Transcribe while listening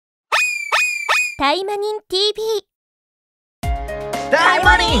対魔忍 TV 対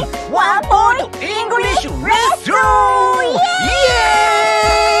魔忍ワンポイントイングリッシュレッスンイ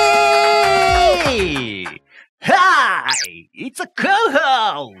エーイ Hi! It's a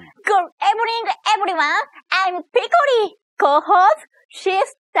Coho! Good evening, everyone. I'm Pickle, co-host, sister.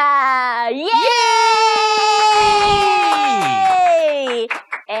 Yay!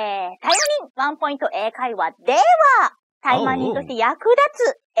 対魔忍ワンポイント英会話では、対魔忍として役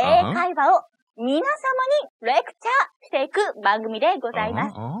立つ英会話を皆様にレクチャーしていく番組でござい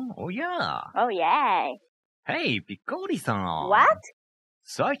ます。Oh yeah. Oh yeah. Hey, ピッコリさん。What?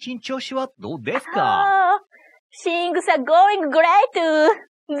 最近調子はどうですか？Things are going great!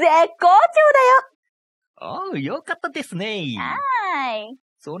 絶好調だよ。よかったですね。はい。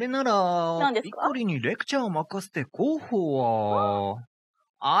それなら、ピッコリにレクチャーを任せて候補は、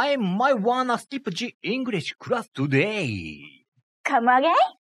I might wanna skip the English class today. Come again?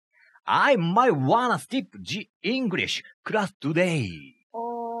 I might wanna skip the English class today.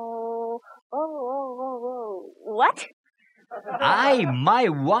 What? I might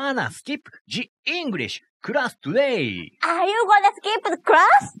wanna skip the English class today. Are you gonna skip the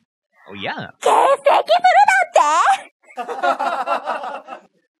class? Oh yeah. 欠席するだって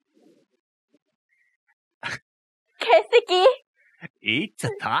欠席 It's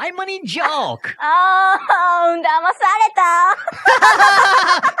a time money joke. 騙された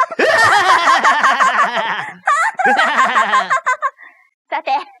さ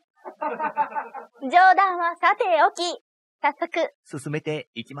て、冗談はさておき、早速、進めて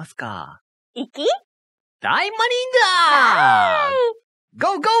いきますか。いきタイマニンだー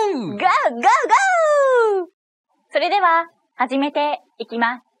 !Go go! Go go go! それでは、始めていき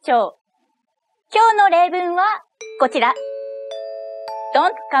ましょう。今日の例文は、こちら。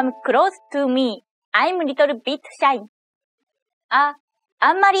Don't come close to me. I'm little bit shy. あ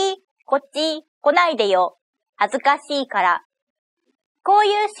んまりこっち来ないでよ。恥ずかしいから。こうい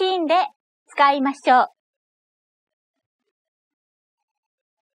うシーンで使いましょう。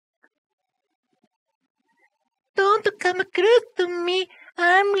Don't come close to me.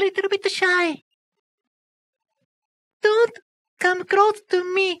 I'm little bit shy. Don't come close to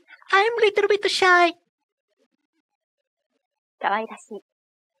me. I'm little bit shy. かわいらしい。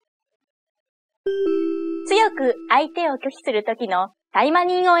強く相手を拒否するときの対魔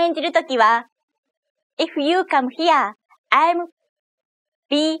人を演じるときは、If you come here, I'm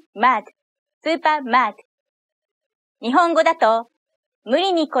be mad, super mad. 日本語だと、無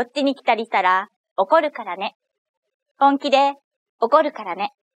理にこっちに来たりしたら怒るからね。本気で怒るから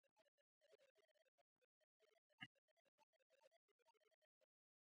ね。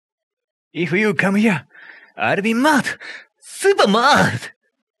If you come here, I'll be mad, super mad.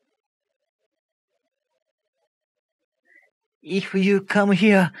 If you come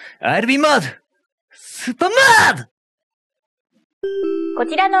here, I'll be mad, super mad. こ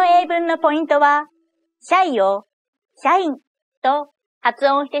ちらの英文のポイントは、シャイをシャインと発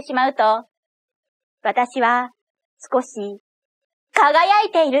音してしまうと、私は少し輝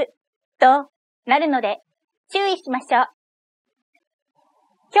いているとなるので注意しましょう。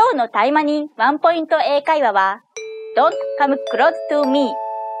今日の対魔人ワンポイント英会話は Don't come close to me.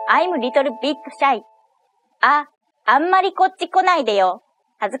 I'm little bit shy. あんまりこっち来ないでよ。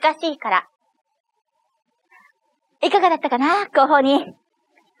恥ずかしいから。いかがだったかな候補に。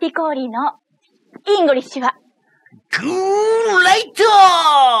ピコーリーのイングリッシュは。グーライト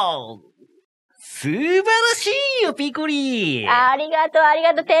素晴らしいよ、ピコリー。ありがとう。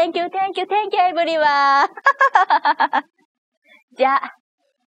Thank you, everyone. じゃあ、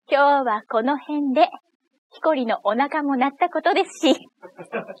今日はこの辺で、ピコリのお腹も鳴ったことですし。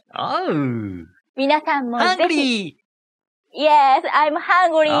皆さんもぜひ。Yes, I'm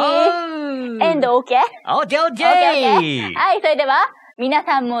hungry. And okay? Okay. はい、それでは、皆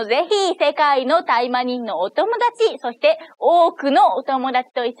さんもぜひ世界の対魔人のお友達、そして多くのお友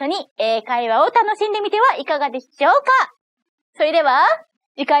達と一緒に英会話を楽しんでみてはいかがでしょうか。それでは、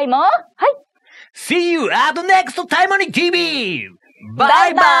次回も、はい。See you at the next 対魔忍 TV! バ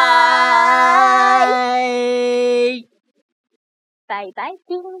イバイバイバイ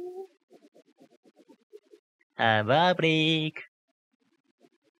キン。Have a break.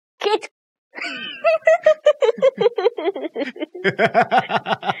 キッ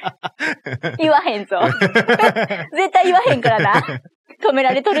言わへんぞ。絶対言わへんからな。止め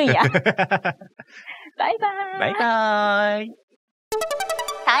られとるんや。バイバーイ。バイバーイ。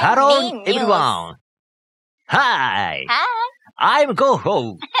Hello everyone. Hi. I'm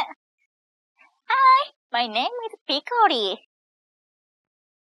Coho. Hi. My name is Pickle.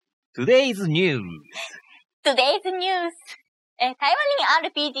 Today's news. 台湾に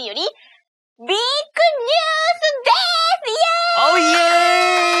RPG よりビッグニュースですおい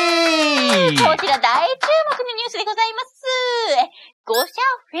えーいこちら大注目のニュースでございます。五社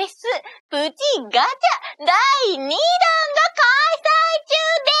フェスプチガチャ第2弾が開催中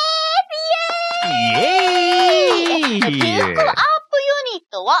です。イエーイピックアップユニッ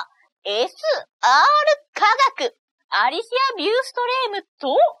トは SR 科学、アリシアビューストレーム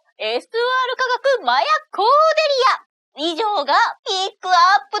と SR 科学マヤコーデリア。以上がピックアッ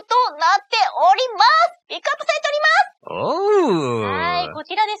プとなっております。ピックアップされております。はい、こ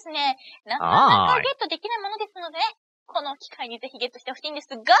ちらですね、なかなかゲットできないものですのでね、この機会にぜひゲットしてほしいんです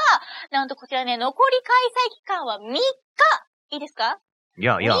が、なんとこちらね、残り開催期間は3日。いいですか？い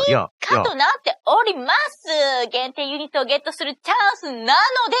や。3日となっております。限定ユニットをゲットするチャンスな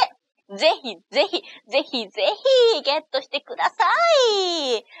ので、ぜひゲットしてくださ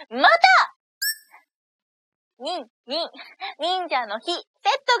い。また忍者の日セット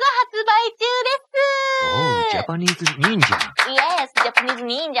が発売中です。ジャパニーズ忍者。Yes、ジャパニーズ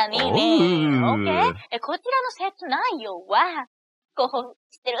忍者ね。OK。こちらのセット内容は、候補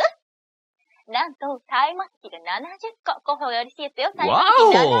知ってる？なんと、対魔式が70個。候補がよろしいですよ。対魔式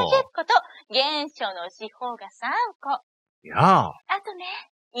70個と、原初の至宝が3個。あとね、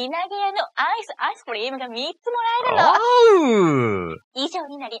稲毛屋のアイスクリームが3つもらえるの。以上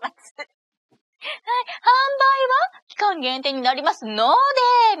になります。はい、販売は期間限定になりますの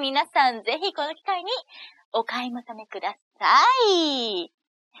で、皆さんぜひこの機会にお買い求めください。いい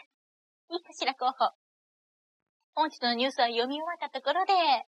かしら、候補。本日のニュースは読み終わったところで、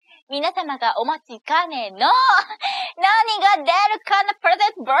皆様がお待ちかねの、何が出るかのプレゼ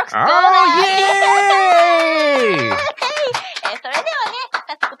ントボックスコーナー。それではね、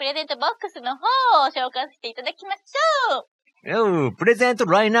早速プレゼントボックスの方を紹介させていただきましょう。プレゼント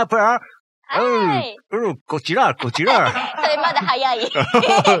ラインナップはこちら。それまだ早い。紹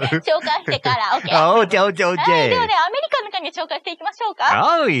介してから、OK。オッケー。ではね、アメリカの中に紹介していきましょうか。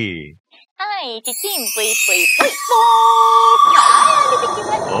はい、チチン、プイプイ、プイポー出てき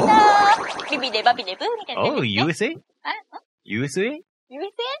ました。ビビデバビデブーみたいな、ね。USA? USA?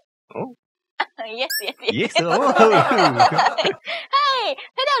 Yes. Yes. はい。それ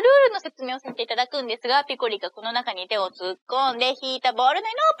ではルールの説明をさせていただくんですが、ピコリがこの中に手を突っ込んで引いたボールの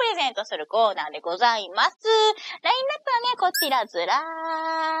色をプレゼントするコーナーでございます。ラインナップはね、こちらずら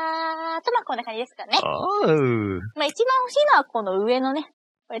ーっと、こんな感じですかね。一番欲しいのはこの上のね、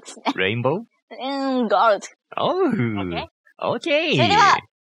これですね。レインボー？ゴールド。OK。それでは、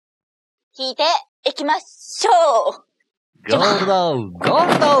引いていきましょう。ゴールド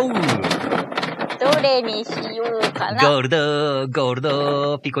どれにしようかな。ゴール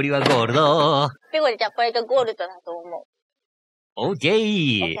ドピコリはゴールド。ピコリじゃあこれがゴールドだと思う。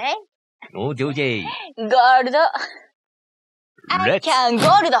OK。ゴールド。I can ゴ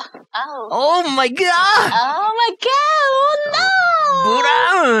ールド。Oh my god! Oh my god! Oh no! ブラ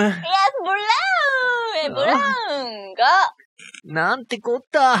ウン Yes, ブラウンが、なんてこっ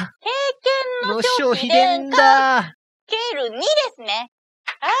た。経験の消費伝だ。ケール2ですね。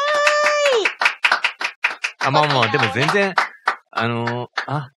でも全然、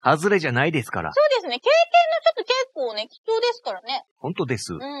外れじゃないですから。そうですね。経験のちょっと結構ね、貴重ですからね。本当で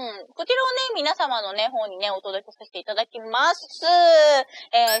す。こちらをね、皆様のね、方にね、お届けさせていただきます。詳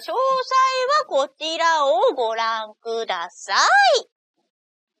細はこちらをご覧くださ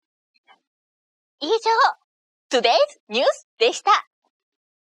い。以上、Today's News でした。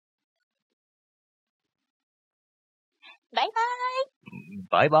バイバイ。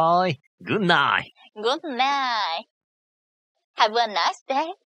バイバイ。Good night. Good night. Have a nice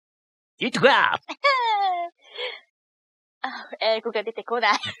day. Eat crap. 英語が出てこ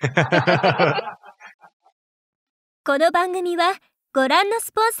ない。この番組はご覧の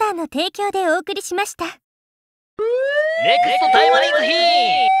スポンサーの提供でお送りしました。ネクストタイマリングヒー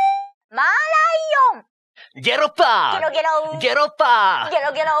マーライオンゲロッパーゲロゲロゲロッパーゲ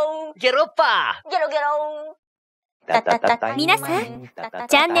ロゲロゲロッパーゲロゲロ皆さん、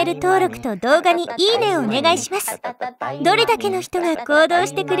チャンネル登録と動画にいいねをお願いします。どれだけの人が行動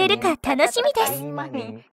してくれるか楽しみです。